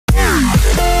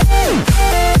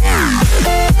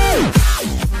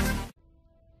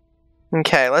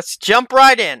Okay, let's jump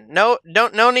right in. No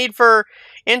need for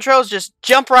intros. Just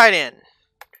jump right in.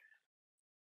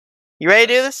 You ready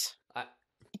to do this?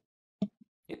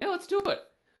 Yeah, let's do it.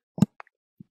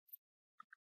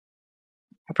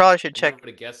 I probably should I check. never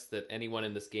would have guessed that anyone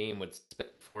in this game would spend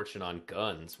a fortune on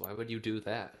guns. Why would you do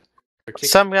that?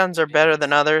 Some guns are better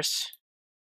than others.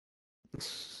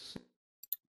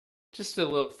 Just a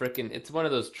little frickin'. It's one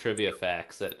of those trivia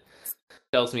facts that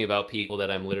tells me about people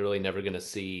that I'm literally never gonna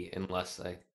see unless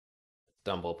I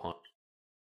stumble upon.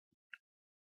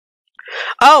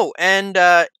 Oh, and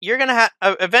you're gonna have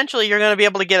eventually you're gonna be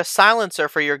able to get a silencer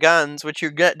for your guns, which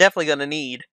you're definitely gonna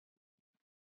need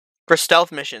for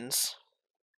stealth missions.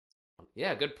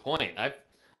 Yeah, good point.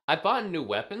 I bought a new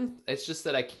weapon. It's just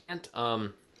that I can't.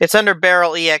 It's under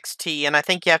Barrel EXT, and I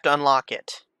think you have to unlock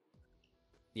it.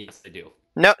 Yes, I do.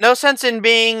 No sense in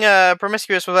being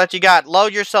promiscuous with what you got.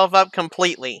 Load yourself up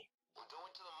completely.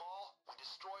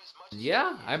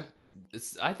 Yeah,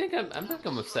 I think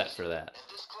I'm upset for that.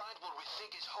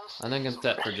 I think I'm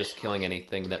set for just killing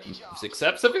anything that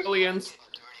accepts civilians.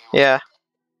 Yeah.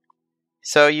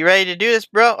 So you ready to do this,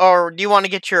 bro? Or do you want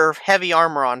to get your heavy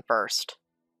armor on first?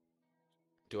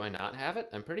 Do I not have it?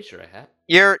 I'm pretty sure I have.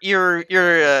 Your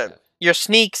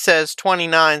sneak says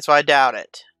 29, so I doubt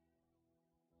it.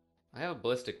 I have a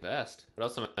ballistic vest. What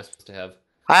else am I supposed to have?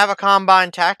 I have a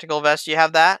combined tactical vest. Do you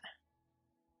have that?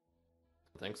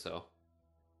 I think so.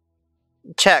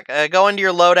 Check. Go into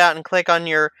your loadout and click on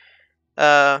your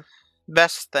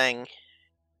vest thing.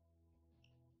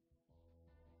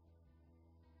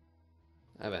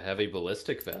 I have a heavy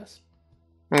ballistic vest.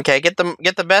 Okay, get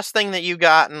the best thing that you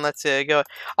got, and let's go.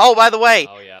 Oh, by the way,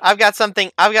 yeah. I've got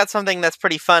something that's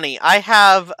pretty funny. I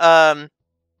have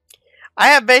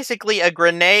basically a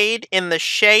grenade in the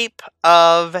shape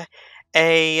of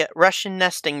a Russian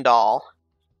nesting doll.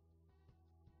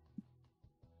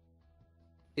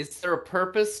 Is there a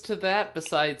purpose to that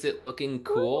besides it looking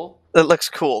cool? It looks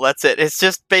cool. That's it. It's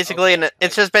just basically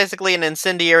an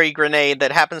incendiary grenade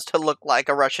that happens to look like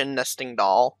a Russian nesting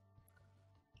doll.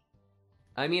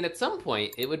 I mean, at some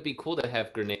point, it would be cool to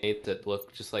have grenades that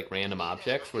look just like random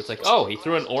objects, where it's like, oh, he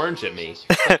threw an orange at me.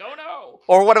 It's like, oh no!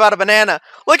 Or what about a banana?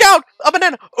 Look out! A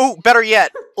banana! Ooh, better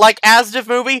yet, like Asdif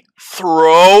movie,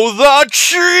 throw the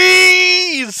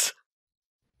cheese!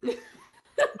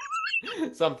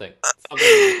 Something.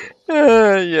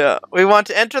 Yeah. We want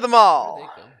to enter the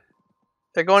mall.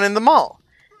 They're going in the mall.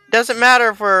 Doesn't matter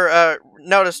if we're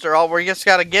noticed or all. We just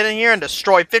got to get in here and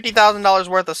destroy $50,000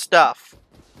 worth of stuff.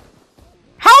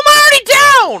 How am I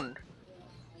already down?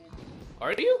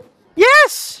 Are you?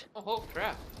 Yes. Oh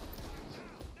crap!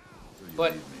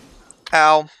 But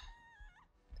ow!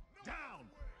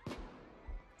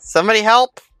 Somebody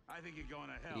help! I think you're going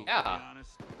to hell. Yeah.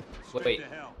 Wait.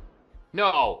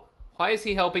 No. Why is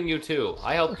he helping you too?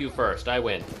 I helped you first. I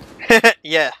win.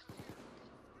 Yeah.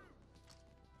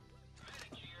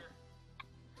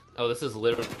 Oh, this is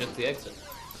literally just the exit.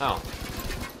 Oh.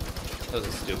 That was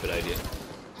a stupid idea.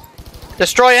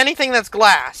 Destroy anything that's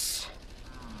glass.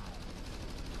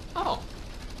 Oh.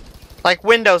 Like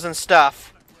windows and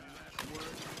stuff.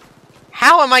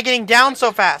 How am I getting down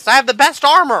so fast? I have the best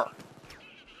armor!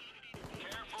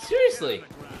 Seriously?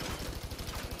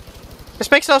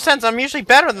 This makes no sense. I'm usually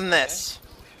better than this.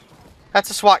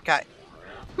 That's a SWAT guy.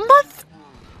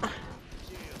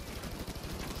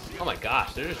 Oh my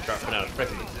gosh, they're just dropping out of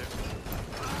frickin'.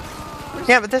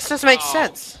 Yeah, but this doesn't make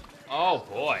sense. Oh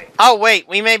boy. Oh wait,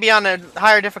 we may be on a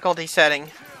higher difficulty setting.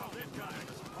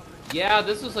 Yeah,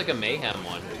 this was like a mayhem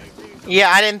one. Yeah,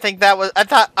 I didn't think that was... I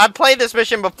thought... I played this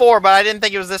mission before, but I didn't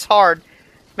think it was this hard.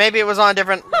 Maybe it was on a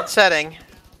different setting.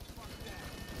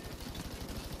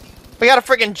 We got a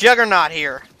freaking juggernaut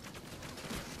here.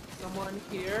 Someone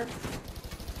here?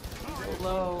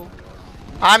 Hello?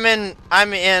 I'm in,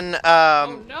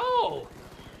 Oh no!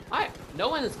 No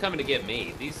one is coming to get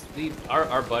me.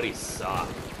 Our buddies suck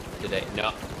today.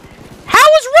 No. How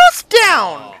is Rust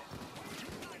down?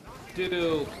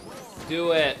 Oh.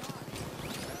 Do it.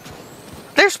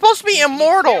 They're supposed to be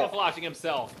immortal. He's camouflaging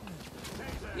himself.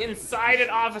 Inside an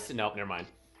office. Nope, never mind.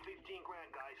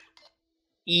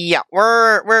 Yeah,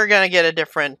 we're gonna get a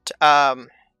different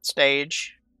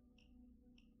stage.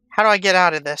 How do I get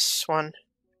out of this one?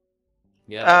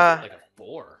 Yeah, like a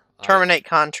 4. Terminate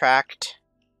contract.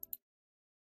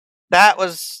 That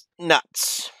was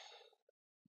nuts.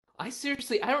 I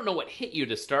don't know what hit you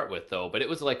to start with though, but it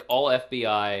was like all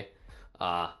FBI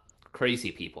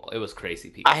crazy people. It was crazy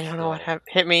people. I don't know what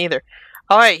hit me either.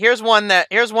 All right, here's one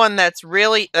that's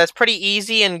pretty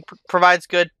easy and provides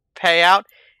good payout.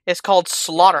 It's called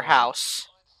Slaughterhouse.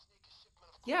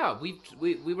 Yeah, we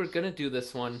were gonna do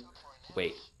this one.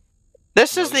 Wait.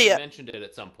 This No, is you the... mentioned it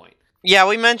at some point. Yeah,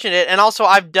 we mentioned it, and also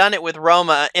I've done it with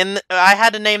Roma, and I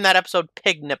had to name that episode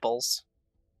Pig Nipples.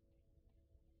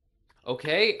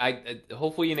 Okay,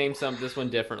 hopefully you name this one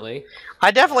differently.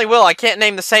 I definitely will. I can't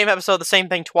name the same episode the same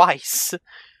thing twice.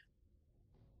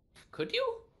 Could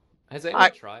you? Has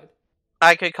anyone tried?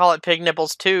 I could call it Pig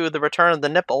Nipples 2, The Return of the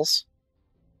Nipples.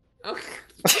 Okay.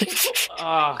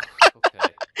 Okay.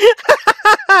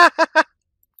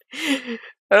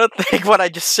 I don't think what I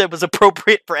just said was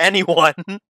appropriate for anyone.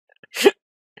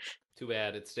 Too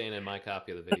bad, it's staying in my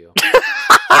copy of the video.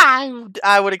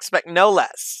 I would expect no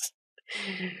less.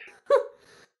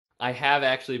 I have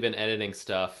actually been editing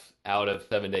stuff out of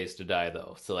 7 Days to Die,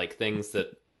 though. So, like, things that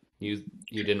you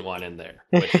didn't want in there,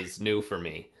 which is new for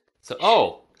me.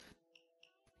 So,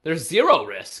 there's 0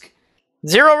 risk.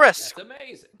 0 risk. That's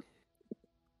amazing.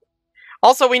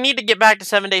 Also, we need to get back to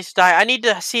 7 Days to Die. I need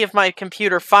to see if my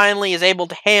computer finally is able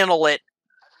to handle it.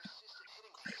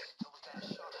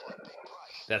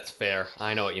 That's fair.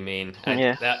 I know what you mean.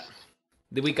 Yeah.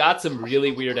 We got some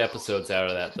really weird episodes out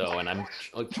of that, though, and I'm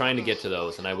trying to get to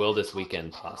those, and I will this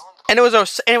weekend, possibly. And it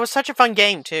was such a fun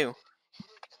game, too.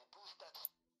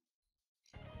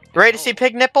 Ready to see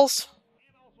Pig Nipples?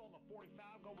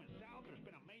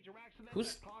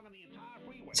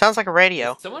 Sounds like a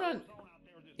radio. Someone on...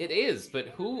 It is, but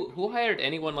who hired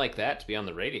anyone like that to be on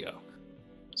the radio?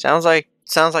 Sounds like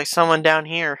someone down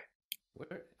here.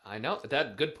 Where? I know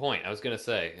that. Good point. I was gonna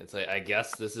say it's like I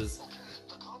guess this is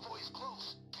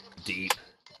deep.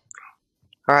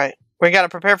 All right, we gotta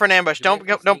prepare for an ambush. Don't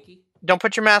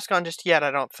put your mask on just yet. I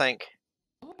don't think.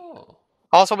 Oh.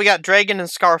 Also, we got Dragon and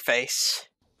Scarface.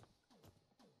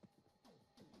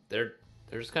 They're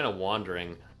just kind of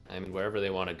wandering. I mean, wherever they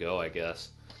want to go, I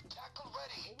guess.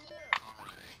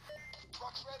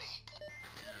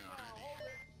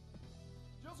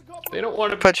 They don't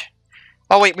want to put.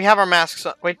 Oh wait, we have our masks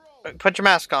on. Wait, put your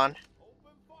mask on.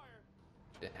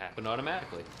 It happened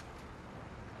automatically.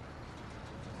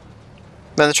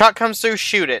 When the truck comes through,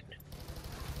 shoot it.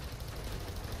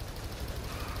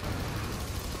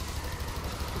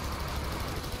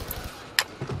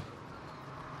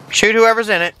 Shoot whoever's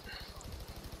in it.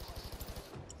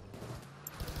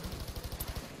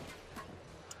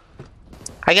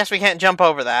 I guess we can't jump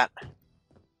over that.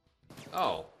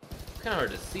 Oh. It's kind of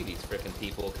hard to see these frickin'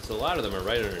 people, because a lot of them are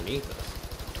right underneath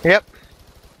us. Yep.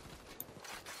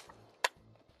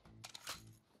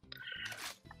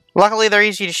 Luckily, they're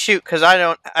easy to shoot, because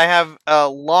I have a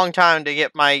long time to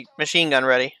get my machine gun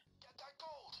ready.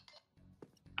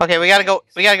 Okay, we gotta go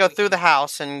through the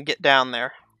house and get down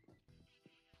there.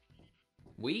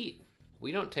 We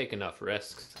don't take enough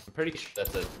risks. I'm pretty sure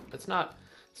it's not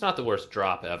the worst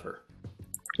drop ever.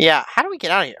 Yeah, how do we get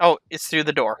out of here? Oh, it's through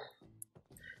the door.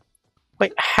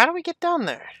 Wait, how do we get down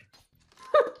there?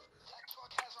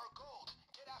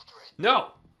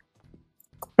 No!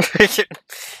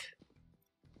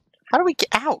 How do we get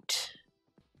out?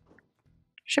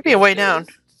 Should be a way down.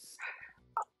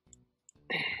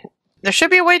 There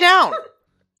should be a way down.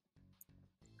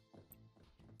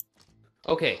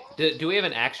 Okay, do we have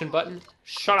an action button?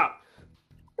 Shut up!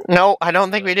 No, I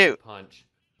don't think we do. Punch.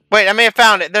 Wait, I may have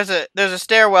found it. There's a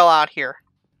stairwell out here.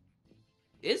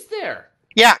 Is there?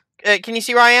 Yeah. Can you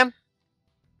see where I am?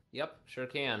 Yep, sure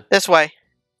can. This way.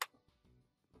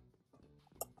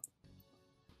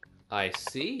 I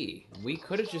see. We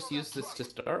could have just used this to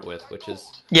start with, which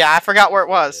is... Yeah, I forgot where it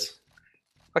was.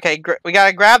 Okay, we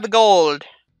gotta grab the gold.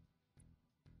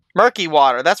 Murky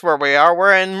water. That's where we are.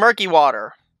 We're in murky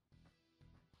water.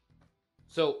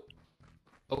 So,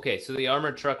 okay, so the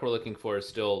armored truck we're looking for is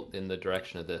still in the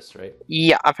direction of this, right?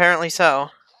 Yeah, apparently so.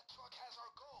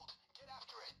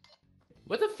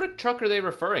 What the frick truck are they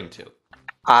referring to?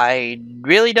 I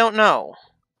really don't know.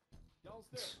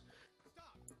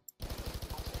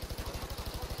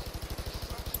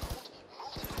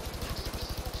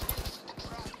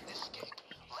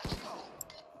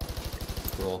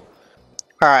 Cool.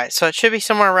 Alright, so it should be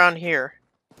somewhere around here.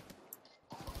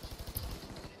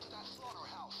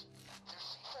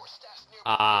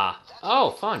 Ah.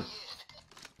 Oh, fun.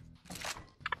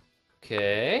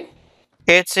 Okay.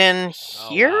 It's in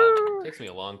here? Oh, wow. Takes me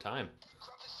a long time.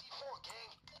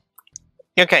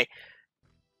 Okay.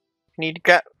 You need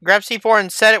to grab C4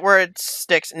 and set it where it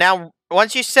sticks. Now,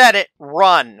 once you set it,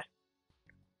 run.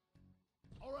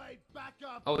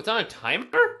 Oh, it's on a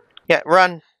timer? Yeah,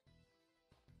 run.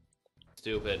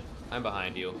 Stupid. I'm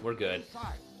behind you. We're good.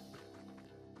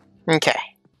 Okay.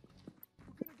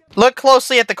 Look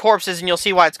closely at the corpses and you'll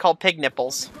see why it's called pig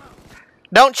nipples.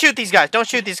 Don't shoot these guys. Don't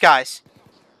shoot these guys.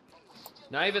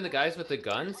 Not even the guys with the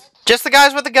guns? Just the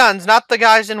guys with the guns, not the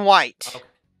guys in white. Okay.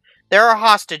 There are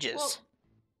hostages. Well,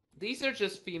 these are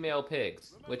just female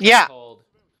pigs, which Yeah. are called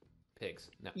pigs.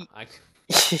 No, I...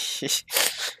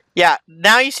 Yeah,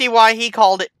 now you see why he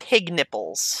called it pig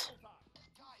nipples.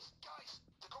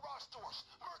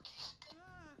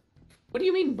 What do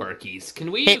you mean, Berkeys?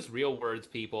 Can we use real words,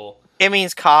 people? It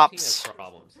means Team cops. has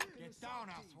problems.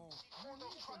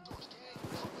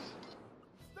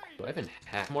 Do I even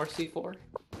have more C4?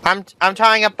 I'm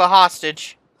tying up a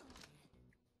hostage.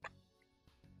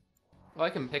 Well, I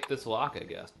can pick this lock, I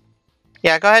guess.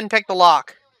 Yeah, go ahead and pick the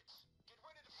lock.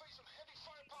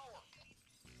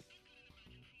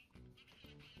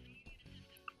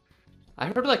 I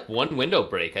heard like one window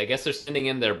break. I guess they're sending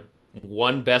in their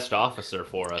one best officer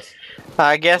for us.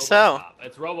 I guess RoboCop.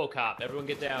 It's RoboCop. Everyone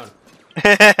get down.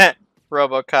 so.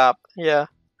 RoboCop, yeah.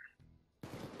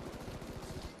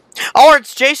 Oh,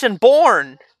 it's Jason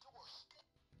Bourne!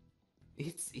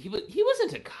 He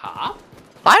wasn't a cop?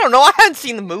 I don't know, I hadn't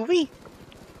seen the movie.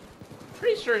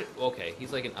 Pretty sure... Okay,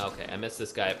 he's like an... Okay, I missed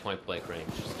this guy at point blank range.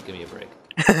 Just give me a break.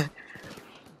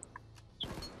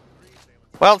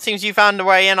 Well, it seems you found a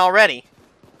way in already.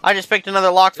 I just picked another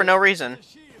lock for no reason.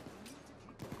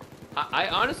 I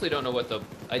honestly don't know what the...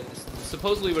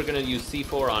 supposedly we're going to use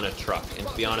C4 on a truck, and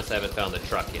to be honest, I haven't found the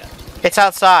truck yet. It's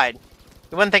outside.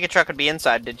 You wouldn't think a truck would be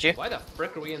inside, did you? Why the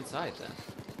frick are we inside, then?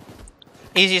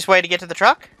 Easiest way to get to the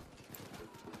truck?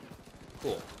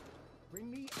 Cool.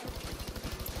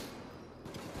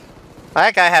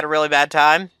 That guy had a really bad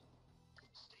time.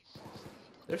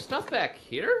 There's stuff back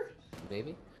here?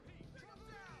 Maybe.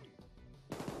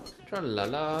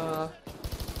 Tra-la-la.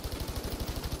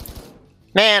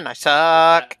 Man, I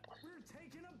suck.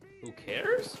 Who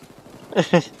cares?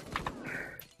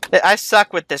 I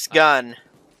suck with this gun.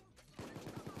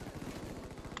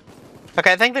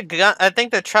 Okay, I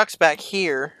think the truck's back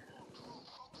here.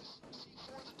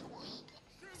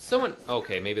 Someone...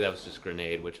 Okay, maybe that was just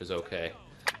grenade, which is okay.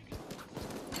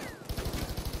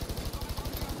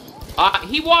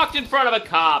 He walked in front of a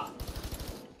cop!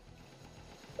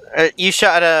 You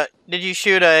shot a... Did you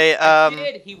shoot a, I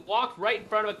did! He walked right in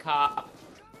front of a cop.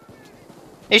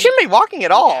 You shouldn't be walking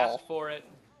at all. He asked for it.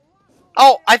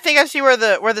 Oh, I think I see where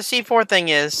the C4 thing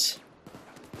is.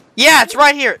 Yeah, it's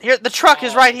right here. Here, the truck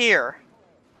is right here.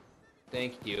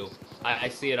 Thank you. I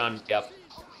see it on... Yep.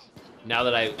 Now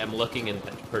that I am looking in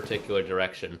that particular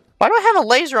direction. Why do I have a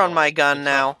laser on my gun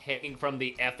now? Hanging from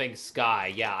the effing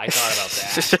sky. Yeah, I thought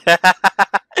about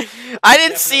that. I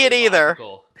didn't see it either.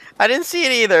 Logical. I didn't see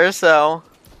it either, so...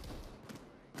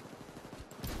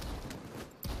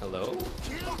 Hello?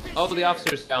 Oh, the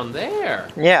officer's down there.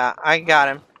 Yeah, I got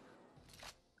him.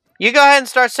 You go ahead and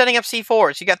start setting up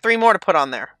C4s. You got 3 more to put on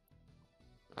there.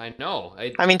 I know.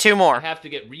 I mean, 2 more. I have to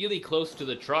get really close to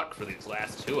the truck for these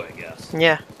last 2, I guess.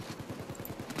 Yeah.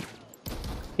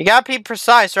 You gotta be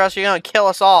precise or else you're gonna kill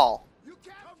us all.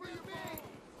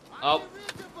 Oh.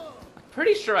 I'm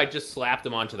pretty sure I just slapped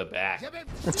him onto the back.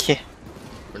 Yeah.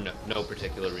 For no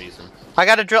particular reason. I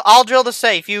gotta drill. I'll drill the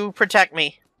safe. You protect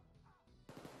me.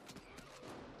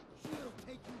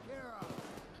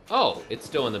 Oh, it's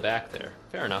still in the back there.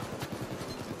 Fair enough.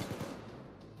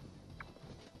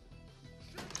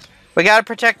 We gotta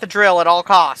protect the drill at all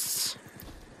costs.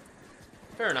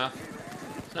 Fair enough.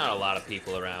 There's not a lot of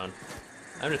people around.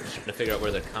 I'm just trying to figure out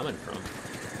where they're coming from.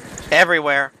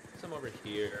 Everywhere. Some over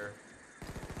here.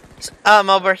 Some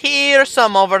over here,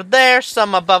 some over there,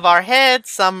 some above our heads,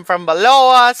 some from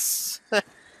below us.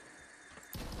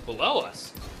 Below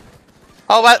us?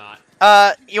 Oh,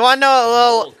 what? You wanna know a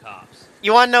little... Cops.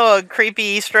 You wanna know a creepy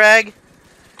Easter egg?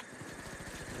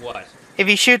 What? If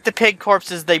you shoot the pig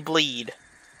corpses, they bleed.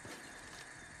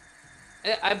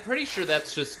 I'm pretty sure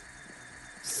that's just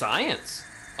science.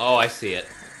 Oh, I see it.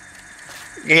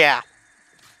 Yeah.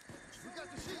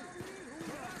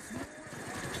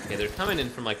 Okay, they're coming in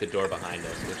from like the door behind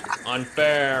us, which is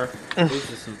unfair. Who's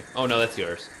this? Oh no, that's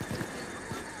yours.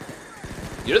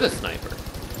 You're the sniper.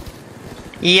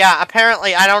 Yeah,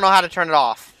 apparently I don't know how to turn it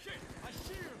off.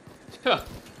 Huh.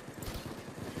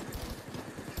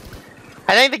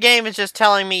 I think the game is just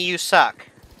telling me you suck.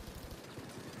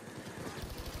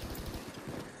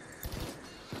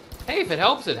 Hey, if it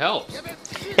helps, it helps.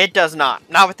 It does not.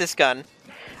 Not with this gun.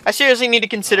 I seriously need to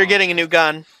consider getting a new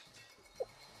gun.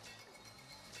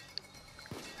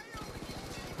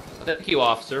 Thank you,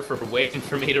 officer, for waiting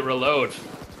for me to reload.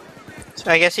 So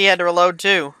I guess he had to reload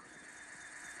too.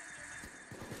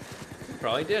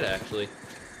 Probably did, actually.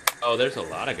 Oh, there's a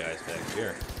lot of guys back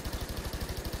here.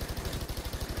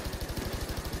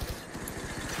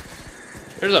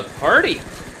 There's a party!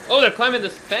 Oh, they're climbing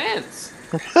this fence!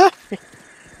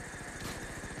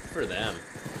 For them.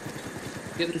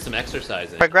 Getting some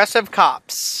exercise in. Progressive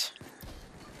cops.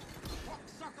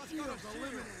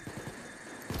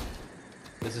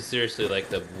 This is seriously like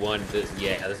the one.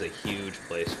 Yeah, this is a huge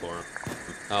place for him.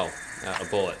 Oh,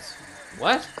 bullets.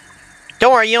 What?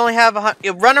 Don't worry, you only have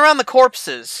run around the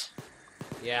corpses.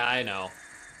 Yeah, I know.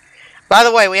 By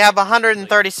the way, we have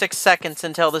 136 seconds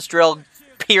until this drill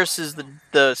pierces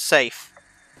the safe.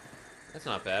 That's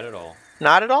not bad at all.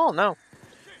 Not at all, no.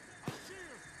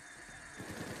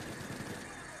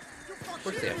 Of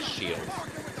course they have shields.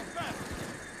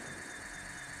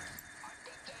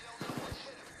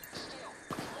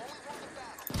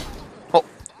 Oh.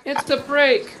 It's a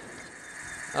break!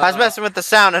 I was messing with the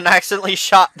sound and accidentally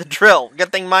shot the drill.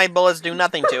 Good thing my bullets do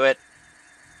nothing to it.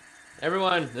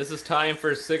 Everyone, this is time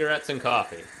for cigarettes and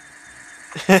coffee.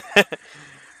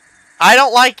 I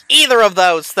don't like either of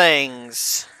those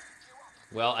things.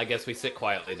 Well, I guess we sit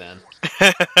quietly then.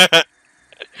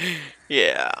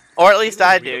 Yeah, or at least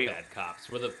I do. Bad cops.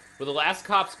 Were the last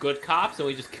cops good cops and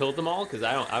we just killed them all? Because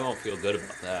I won't feel good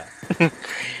about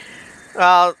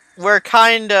that. We're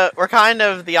kind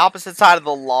of the opposite side of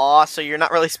the law, so you're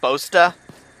not really supposed to.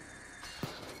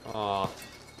 Aw.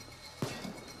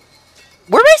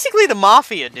 We're basically the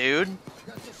mafia, dude.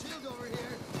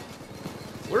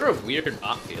 We're a weird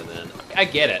mafia then. I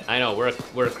get it. I know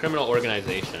we're a criminal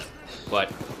organization, but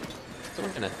so we're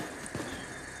gonna.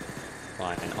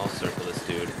 Fine, I'll circle this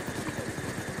dude.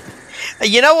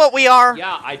 You know what we are?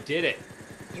 Yeah, I did it.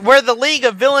 We're the League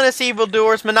of Villainous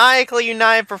Evildoers, maniacally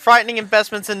united for frightening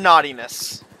investments and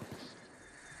naughtiness.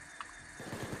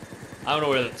 I don't know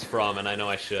where that's from, and I know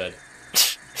I should.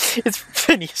 It's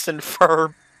Phineas and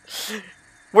Ferb.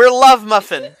 We're Love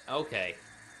Muffin. Okay.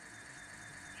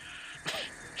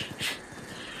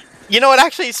 You know what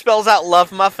actually spells out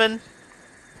Love Muffin?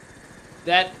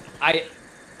 That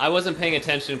I wasn't paying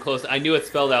attention close. I knew it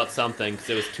spelled out something because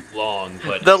it was too long,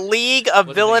 but... The League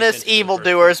of Villainous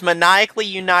Evildoers, maniacally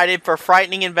united for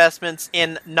frightening investments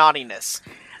in naughtiness.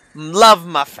 Love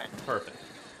Muffin. Perfect.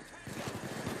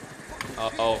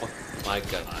 Oh my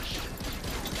gosh.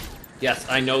 Yes,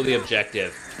 I know the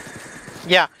objective.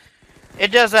 Yeah.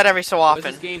 It does that every so often.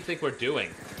 What does this game think we're doing?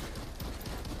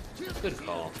 Good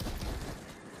call.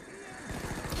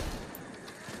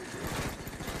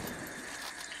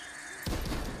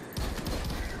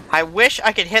 I wish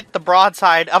I could hit the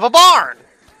broadside of a barn!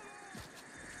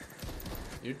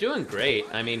 You're doing great.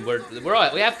 I mean, we have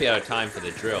to be out of time for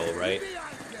the drill, right?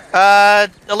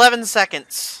 11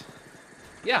 seconds.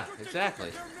 Yeah,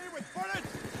 exactly.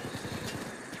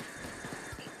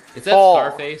 Is that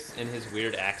Scarface in his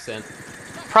weird accent?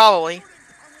 Probably.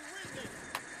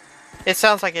 It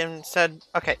sounds like him said,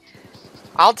 okay.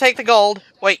 I'll take the gold.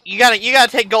 Wait, you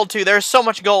gotta take gold too. There's so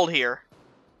much gold here.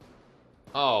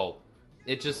 Oh.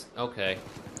 It just... Okay.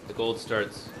 The gold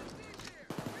starts...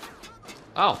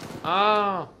 Oh.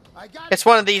 Oh. It's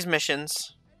one of these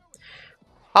missions.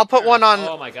 I'll put one on...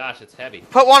 Oh my gosh, it's heavy.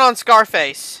 Put one on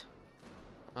Scarface.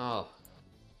 Oh.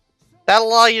 That'll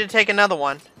allow you to take another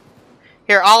one.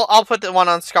 Here, I'll put the one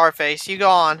on Scarface. You go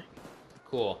on.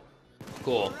 Cool.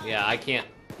 Cool. Yeah, I can't...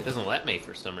 It doesn't let me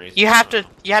for some reason. You have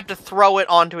to throw it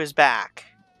onto his back.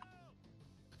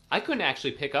 I couldn't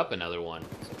actually pick up another one.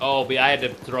 Oh, but I had to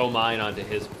throw mine onto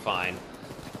his. Fine.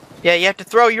 Yeah, you have to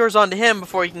throw yours onto him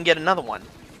before you can get another one.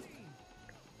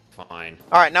 Fine.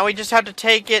 Alright, now we just have to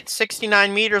take it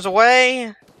 69 meters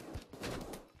away.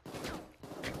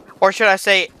 Or should I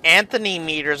say, Anthony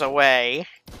meters away.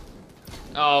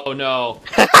 Oh, no.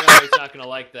 No, he's not gonna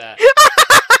like that.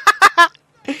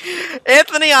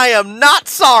 Anthony, I am not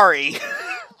sorry.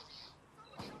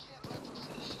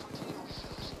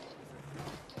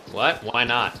 What? Why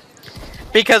not?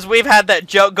 Because we've had that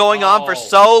joke going on for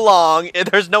so long,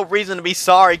 there's no reason to be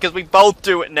sorry, because we both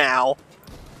do it now.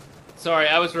 Sorry,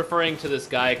 I was referring to this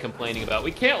guy complaining about,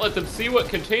 we can't let them see what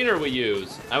container we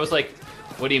use. I was like,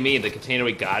 what do you mean, the container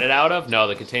we got it out of? No,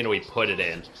 the container we put it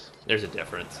in. There's a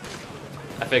difference.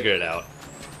 I figured it out.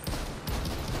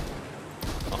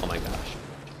 Oh my gosh.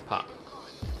 Pop.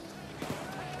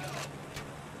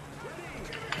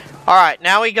 Alright,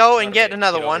 now we go and get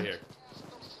another one. Here.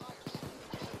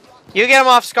 You get him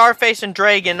off Scarface and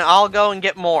Dragon, I'll go and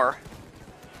get more.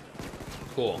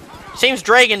 Cool. Seems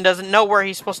Dragon doesn't know where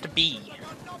he's supposed to be.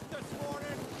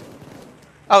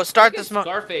 Oh, start this mo-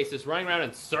 Scarface is running around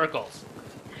in circles.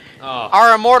 Oh.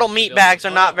 Our immortal meatbags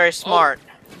are not very smart.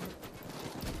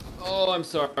 Oh, I'm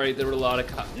sorry, there were a lot of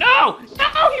cops. No!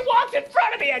 No! He walked in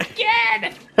front of me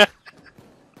again!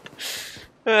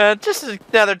 Just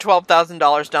another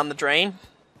 $12,000 down the drain.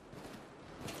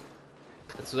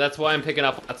 So that's why I'm picking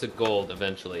up lots of gold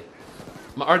eventually.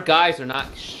 Our guys are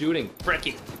not shooting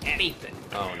fricking anything.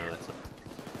 Oh no, that's not.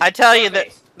 I tell you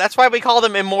that That's why we call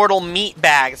them immortal meat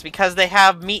bags, because they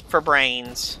have meat for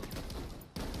brains.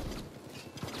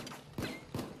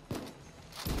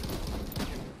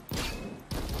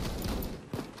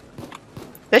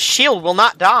 This shield will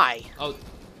not die. Oh,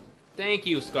 thank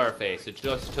you, Scarface. It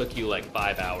just took you like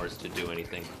 5 hours to do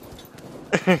anything.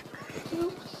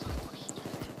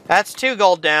 That's 2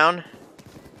 gold down.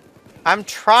 I'm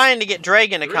trying to get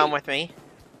Dragon to come with me.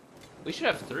 We should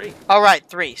have 3. Oh, right,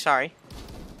 3, sorry.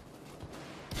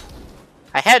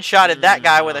 I headshotted that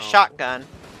guy with a shotgun.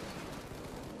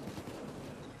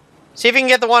 See if you can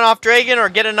get the one off Dragon or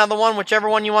get another one, whichever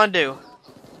one you want to do.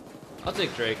 I'll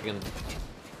take Dragon.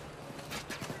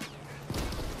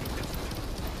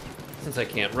 Since I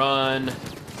can't run.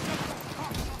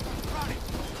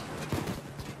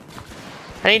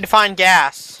 I need to find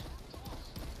gas.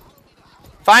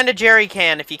 Find a jerry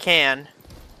can if you can.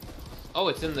 Oh,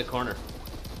 it's in the corner.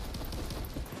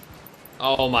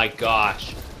 Oh my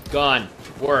gosh. Gun.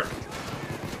 Work.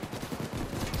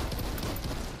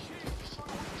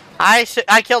 I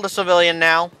killed a civilian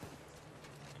now.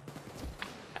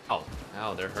 Ow.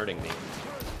 Ow, they're hurting me.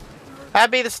 That'd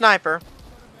be the sniper.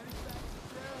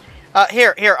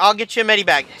 Here, I'll get you a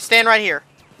medibag. Stand right here.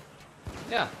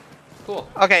 Yeah. Cool.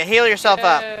 Okay, heal yourself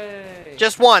up.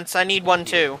 Just once. I need one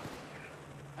too.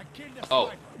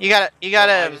 Oh. You gotta.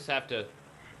 I just have to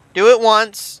do it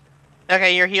once.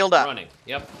 Okay, you're healed up. running.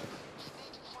 Yep.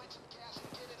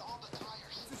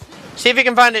 See if you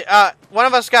can find it. One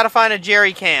of us gotta find a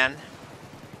jerry can.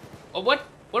 Oh, what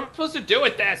am I supposed to do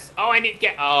with this? Oh, I need to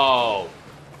get. Oh,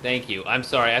 thank you. I'm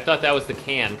sorry. I thought that was the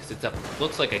can because it's a.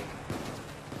 Looks like a.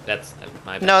 That's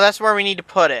my bad. No, that's where we need to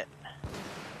put it.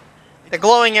 The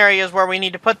glowing area is where we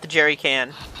need to put the jerry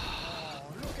can.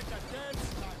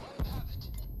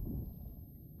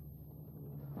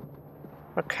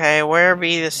 Okay, where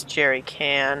be this jerry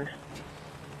can?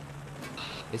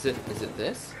 Is it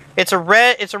this? It's a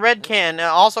red can,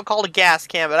 also called a gas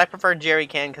can, but I prefer jerry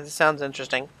can because it sounds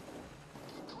interesting.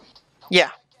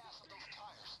 Yeah.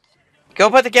 Go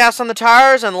put the gas on the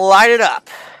tires and light it up.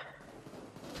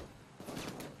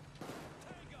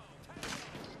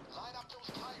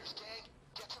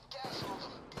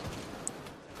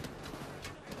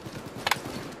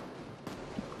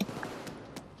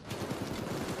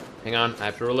 Hang on, I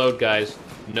have to reload, guys.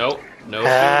 Nope, no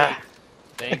shooting.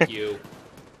 Thank you.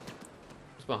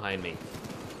 Who's behind me?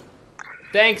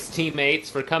 Thanks, teammates,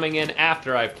 for coming in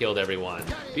after I've killed everyone.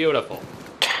 Beautiful.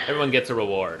 Everyone gets a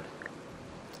reward.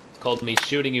 It's called me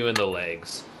shooting you in the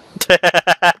legs.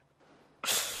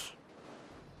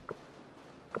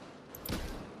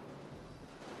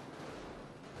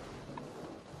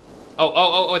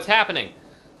 Oh, it's happening.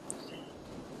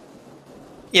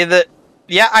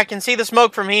 Yeah, I can see the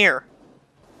smoke from here.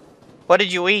 What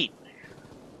did you eat?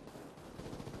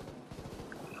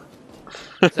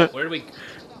 So, where do we...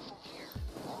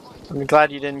 I'm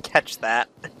glad you didn't catch that.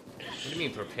 What do you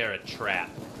mean prepare a trap?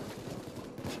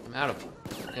 I'm out of...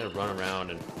 I gotta run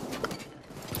around and...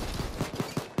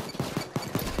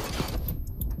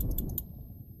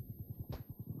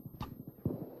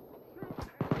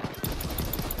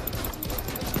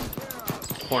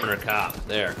 Corner cop,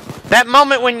 there. That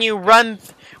moment when you run,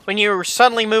 when you're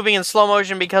suddenly moving in slow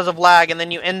motion because of lag, and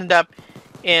then you end up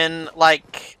in,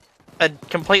 like, a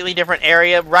completely different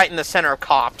area, right in the center of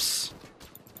cops.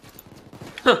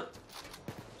 Huh.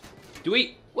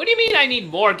 What do you mean I need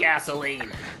more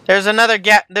gasoline? There's another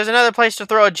place to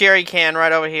throw a jerry can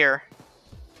right over here.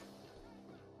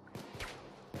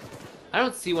 I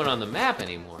don't see one on the map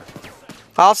anymore.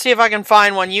 I'll see if I can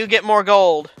find one. You get more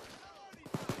gold.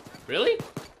 Really?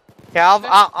 Yeah,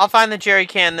 I'll find the jerry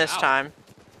can this time.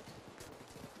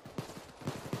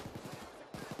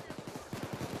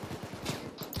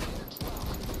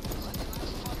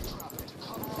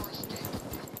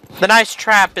 The nice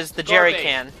trap is the jerry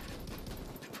can.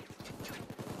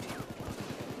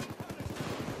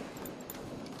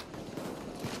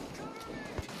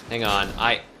 Hang on,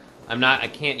 I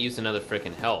can't use another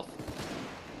frickin' health.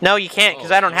 No, you can't,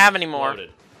 because I don't have any more.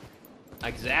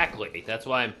 Exactly. That's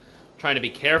why I'm trying to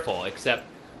be careful, except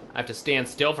I have to stand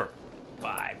still for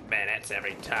 5 minutes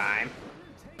every time.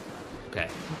 Okay.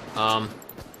 Ow.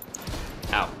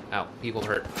 Ow. People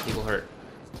hurt. People hurt.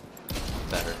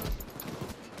 Better.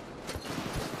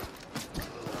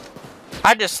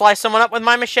 I just sliced someone up with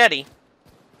my machete.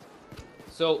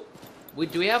 So,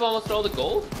 do we have almost all the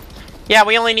gold? Yeah,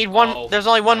 we only need one. Oh, there's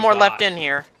only one more left in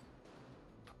here.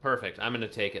 Perfect. I'm gonna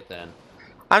take it then.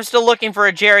 I'm still looking for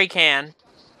a jerry can.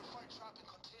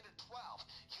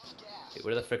 Wait,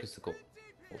 where the frick is the gold?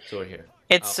 Oh, it's over here.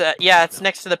 It's yeah, it's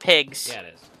next to the pigs. Yeah,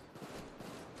 it is.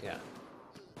 Yeah.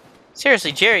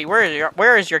 Seriously, Jerry,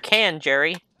 where is your can,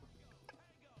 Jerry?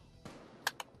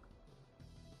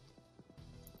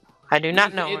 I do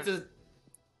not know.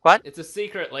 What? It's a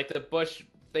secret, like the Bush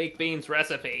baked beans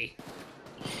recipe.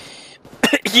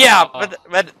 Yeah,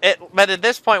 but at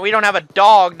this point we don't have a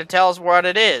dog to tell us what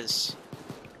it is.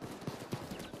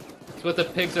 It's what the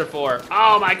pigs are for.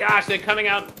 Oh my gosh, they're coming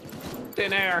out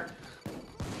thin air.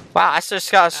 Wow, I just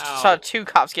saw 2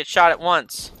 cops get shot at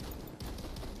once.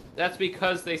 That's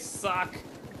because they suck.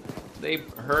 They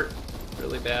hurt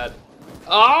really bad.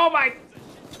 Oh my!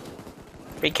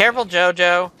 Be careful,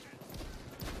 Jojo.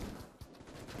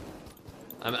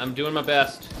 I'm doing my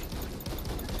best.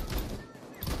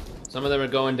 Some of them are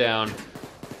going down.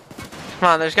 Come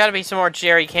on, there's got to be some more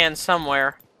jerry cans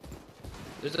somewhere.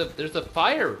 There's a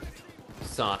fire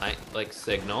sign, like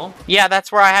signal. Yeah,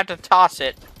 that's where I have to toss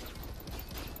it.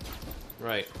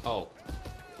 Right. Oh.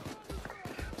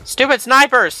 Stupid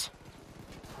snipers!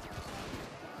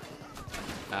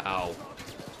 Ow.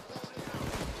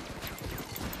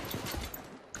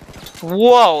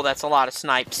 Whoa, that's a lot of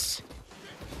snipes.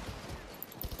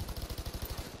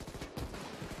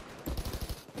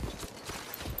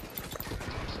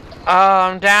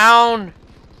 I'm down.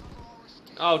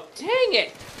 Oh, dang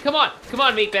it! Come on,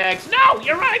 meatbags! No,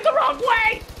 you're running the wrong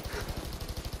way!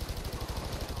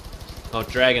 Oh,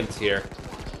 Dragon's here.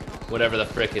 Whatever the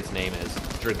frick his name is.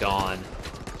 Dragon.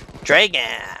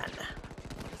 Dragon.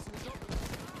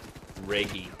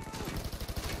 Reggie.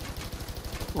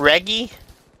 Reggie?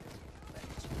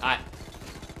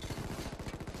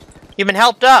 You've been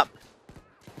helped up.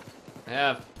 I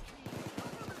have.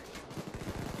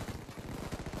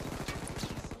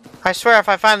 I swear if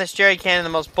I find this jerry can in the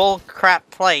most bull crap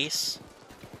place.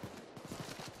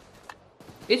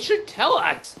 It should tell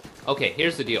us. Okay,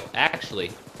 here's the deal. Actually,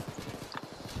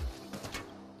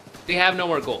 we have no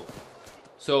more gold.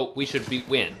 So we should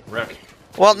win, right?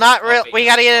 Well, not real. We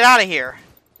gotta get it out of here.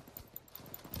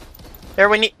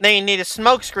 They need a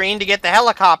smoke screen to get the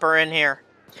helicopter in here.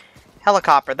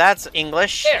 Helicopter, that's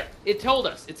English. There! It told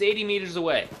us. It's 80 meters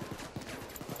away.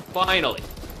 Finally.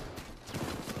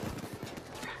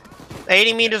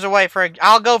 80 meters away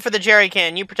I'll go for the jerry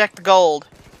can. You protect the gold.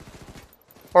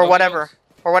 Or whatever.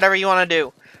 Or whatever you want to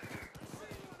do.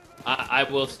 I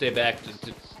will stay back.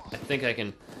 I think I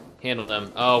can handle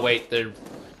them. Oh, wait. They're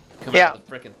coming out of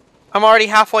the frickin'... I'm already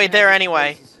halfway there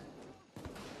anyway.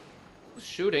 Who's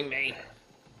shooting me?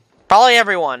 Probably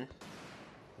everyone.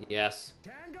 Yes.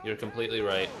 You're completely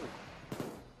right.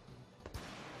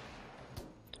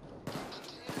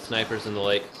 Snipers in the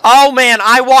lake. Oh man,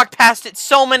 I walked past it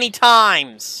so many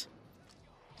times.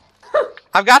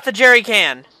 I've got the jerry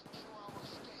can.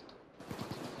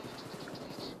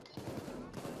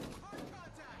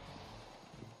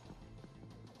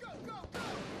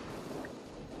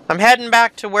 I'm heading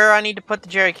back to where I need to put the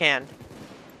jerry can.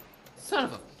 Son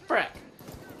of a frick.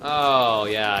 Oh,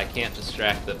 yeah, I can't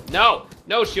distract them. No!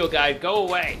 No, shield guy, go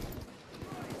away!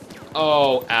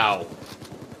 Oh, ow.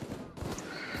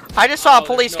 I just saw a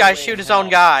police guy shoot his own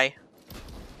guy.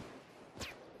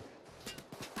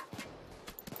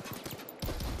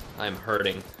 I'm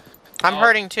hurting. I'm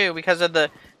hurting too because of the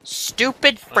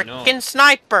stupid frickin'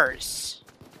 snipers.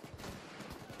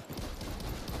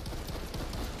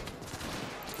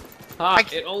 Ha,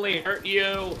 it only hurt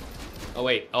you. Oh,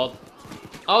 wait.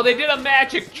 Oh, they did a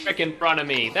magic trick in front of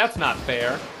me. That's not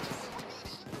fair.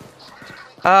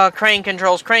 Crane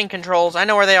controls, crane controls. I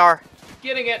know where they are.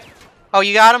 Getting it. Oh,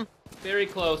 you got him? Very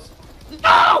close.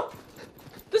 No!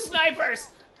 The snipers!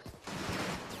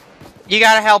 You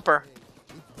gotta help her.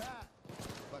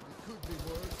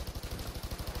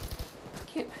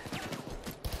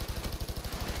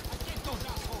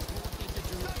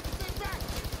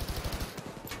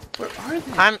 Where are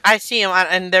they? I see them,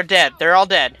 and they're dead. They're all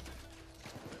dead.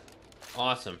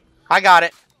 Awesome. I got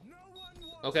it.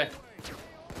 Okay.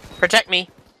 Protect me.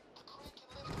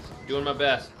 Doing my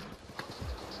best.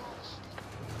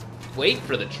 Wait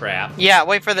for the trap. Yeah,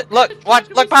 wait for the... Look, watch,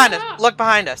 look behind us. Look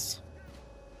behind us.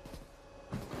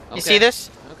 Okay. You see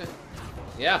this? Okay.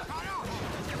 Yeah.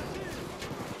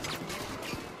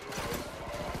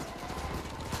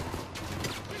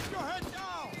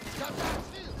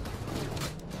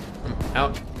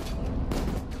 Out.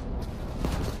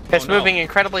 It's moving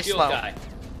incredibly Shield slow. Guy.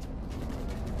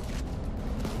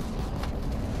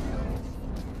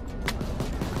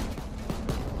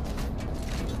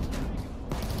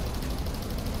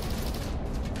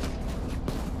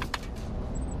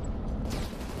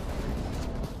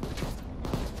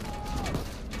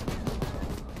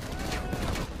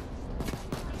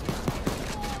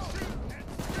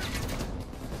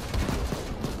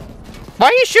 Why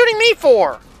are you shooting me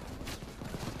for?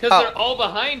 Because they're all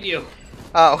behind you.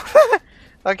 Oh.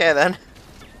 Okay then.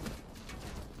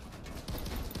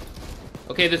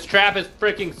 Okay, this trap is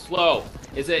freaking slow.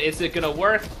 Is it gonna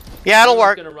work? Yeah, it'll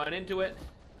work. Gonna run into it.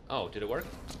 Oh, did it work?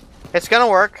 It's gonna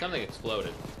work. Something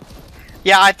exploded.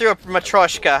 Yeah, I threw a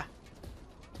Matryoshka.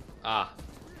 Ah.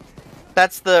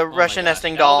 That's the Russian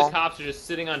nesting doll. All the cops are just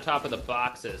sitting on top of the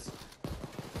boxes.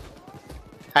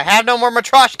 I have no more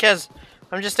Matryoshkas.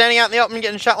 I'm just standing out in the open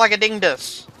getting shot like a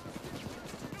dingus.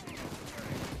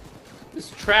 This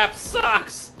trap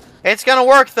sucks. It's gonna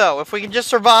work though, if we can just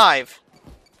survive.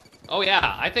 Oh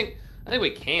yeah, I think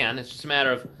we can. It's just a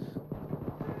matter of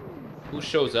who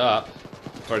shows up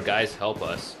if our guys help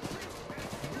us.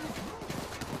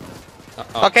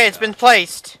 Okay, it's been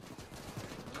placed.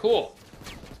 Cool.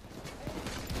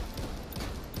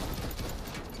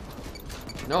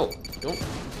 No, don't.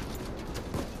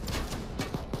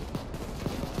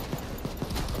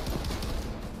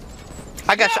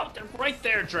 I got no, they're right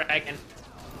there, dragon.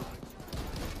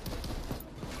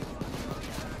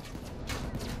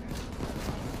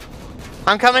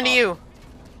 I'm coming to you.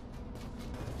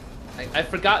 I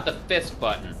forgot the fist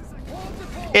button.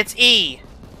 It's E.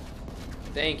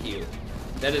 Thank you.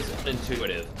 That is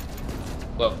unintuitive.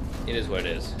 Well, it is what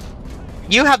it is.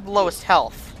 You have the lowest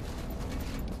health.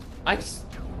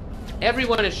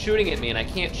 Everyone is shooting at me and I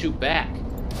can't shoot back.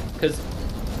 Because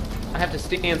I have to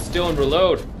stand still and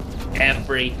reload.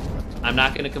 I'm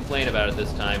not going to complain about it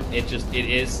this time. It's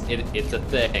a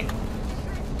thing.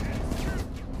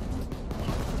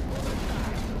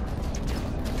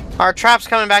 Our trap's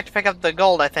coming back to pick up the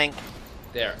gold, I think.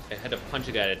 There, I had to punch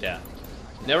a guy to death.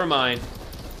 Never mind.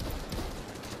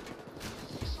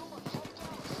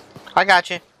 I got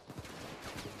you.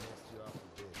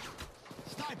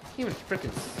 I can't even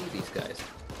frickin' see these guys.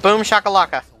 Boom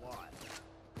shakalaka.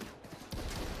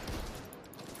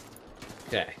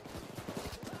 Okay.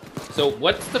 So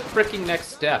what's the fricking next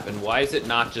step, and why is it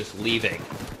not just leaving?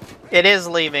 It is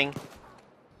leaving.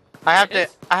 I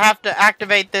have to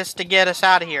activate this to get us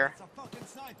out of here.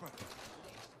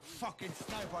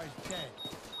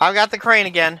 I've got the crane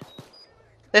again.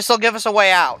 This will give us a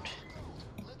way out.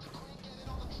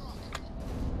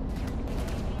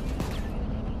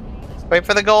 Wait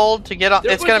for the gold to get up.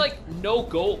 There was like no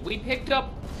gold. We picked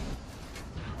up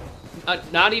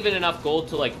not even enough gold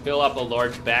to like fill up a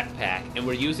large backpack, and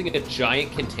we're using a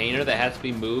giant container that has to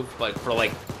be moved like for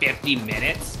like 50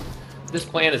 minutes. This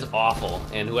plan is awful,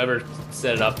 and whoever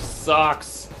set it up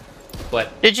sucks.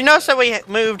 But did you notice that we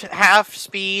moved half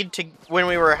speed to when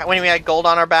we had gold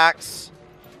on our backs?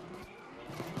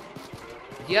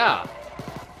 Yeah,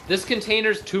 this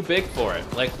container's too big for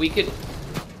it. Like we could.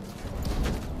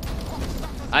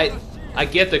 I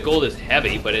get that gold is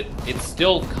heavy, but it's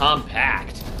still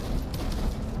compact.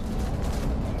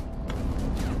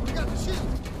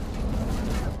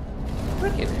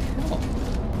 Frickin' hell.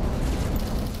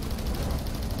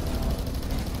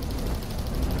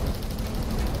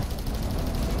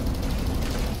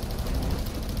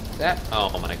 That?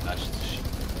 Oh my gosh.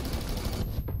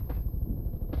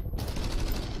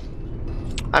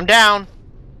 I'm down.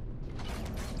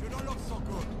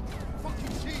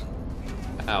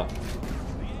 Ow.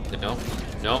 No.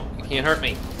 No, you can't hurt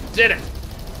me. Did it!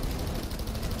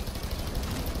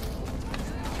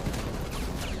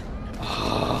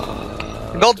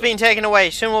 The gold's being taken away.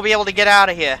 Soon we'll be able to get out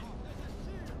of here.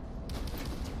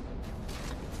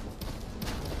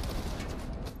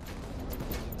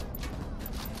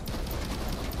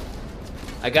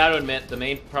 I gotta admit, the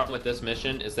main problem with this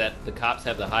mission is that the cops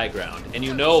have the high ground. And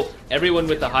you know, everyone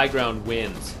with the high ground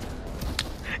wins.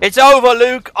 It's over,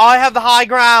 Luke. I have the high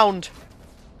ground.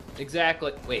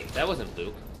 Exactly. Wait, that wasn't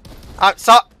Luke.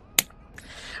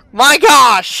 My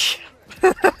gosh!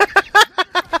 Help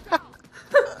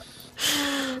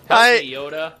me,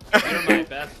 Yoda. You're my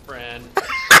best friend.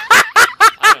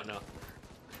 I don't know.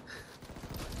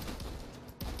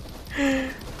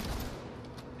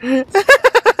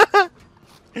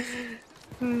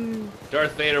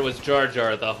 Darth Vader was Jar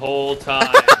Jar the whole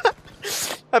time.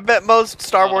 I bet most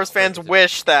Star Wars fans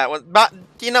wish that was, but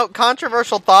you know,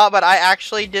 controversial thought, but I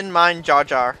actually didn't mind Jar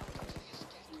Jar.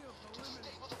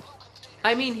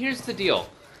 I mean, here's the deal.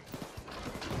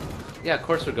 Yeah, of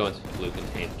course we're going to blue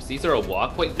containers. These are a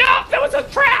walkway. No, that was a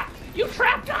trap! You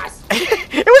trapped us!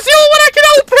 It was the only one I could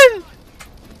open!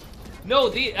 No,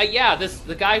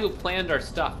 the guy who planned our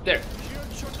stuff. There.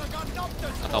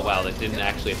 Oh wow, that didn't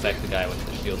actually affect the guy with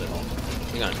the shield at all.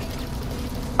 Hang on.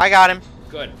 I got him.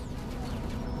 Good.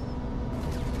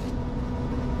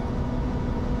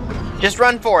 Just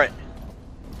run for it.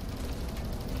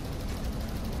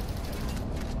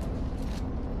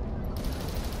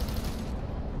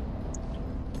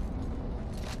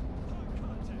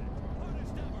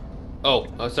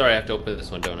 Oh, sorry, I have to open this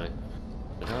one, don't I?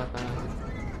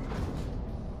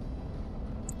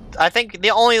 I think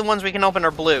the only ones we can open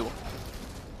are blue.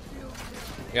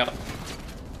 Yep.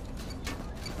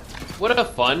 What a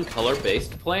fun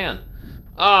color-based plan.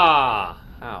 Ah,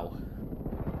 how?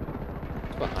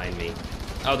 It's behind me.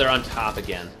 Oh, they're on top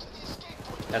again.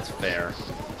 That's fair.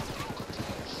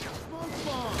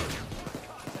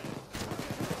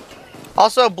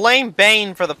 Also, blame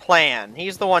Bane for the plan.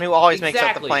 He's the one who always makes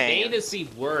up the plan. Bane is the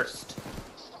worst.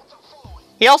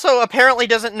 He also apparently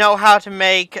doesn't know how to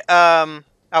make, oh,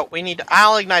 we need to...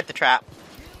 I'll ignite the trap.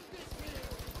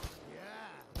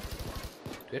 Do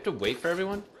we have to wait for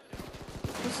everyone?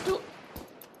 It's still...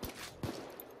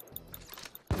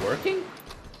 working?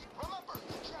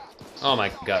 Oh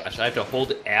my gosh, I have to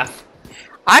hold F?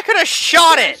 I could have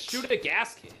shot it! Shoot a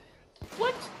gas can.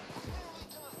 What?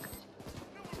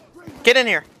 Get in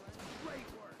here.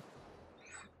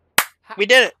 We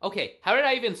did it. Okay, how did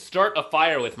I even start a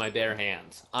fire with my bare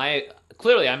hands?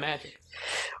 Clearly I'm magic.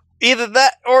 Either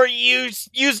that or you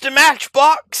used a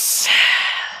matchbox.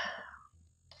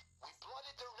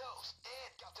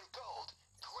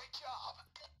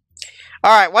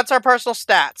 Alright, what's our personal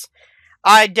stats?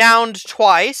 I downed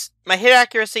twice. My hit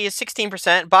accuracy is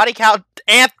 16%. Body count,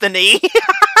 Anthony.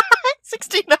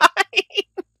 69.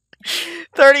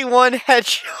 31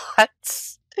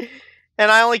 headshots.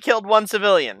 And I only killed one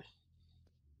civilian.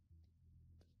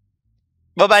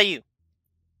 What about you?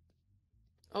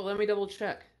 Oh, let me double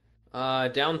check.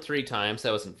 Down 3 times.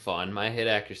 That wasn't fun. My hit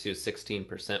accuracy was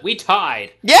 16%. We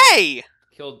tied! Yay!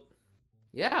 Killed...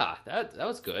 Yeah, that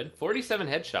was good. 47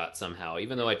 headshots somehow,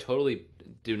 even though I totally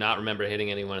do not remember hitting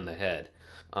anyone in the head.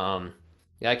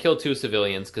 Yeah, I killed 2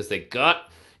 civilians because they got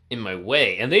in my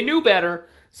way, and they knew better,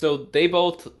 so they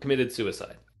both committed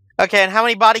suicide. Okay, and how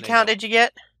many body count did you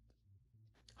get?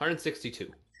 162.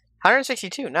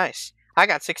 162, nice. I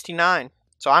got 69,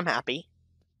 so I'm happy.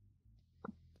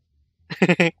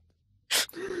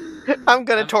 I'm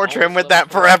gonna torture him with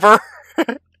that forever.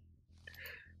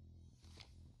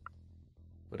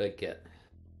 What'd I get?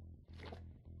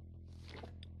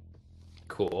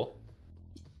 Cool.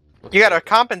 You got a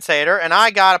compensator, and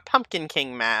I got a Pumpkin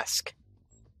King mask.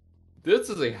 This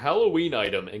is a Halloween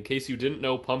item, in case you didn't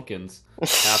know pumpkins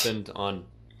happened on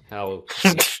Halloween.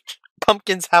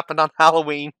 Pumpkins happened on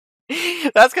Halloween.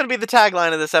 That's gonna be the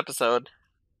tagline of this episode.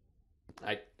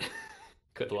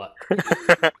 Good luck.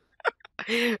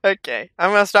 Okay,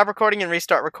 I'm gonna stop recording and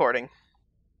restart recording.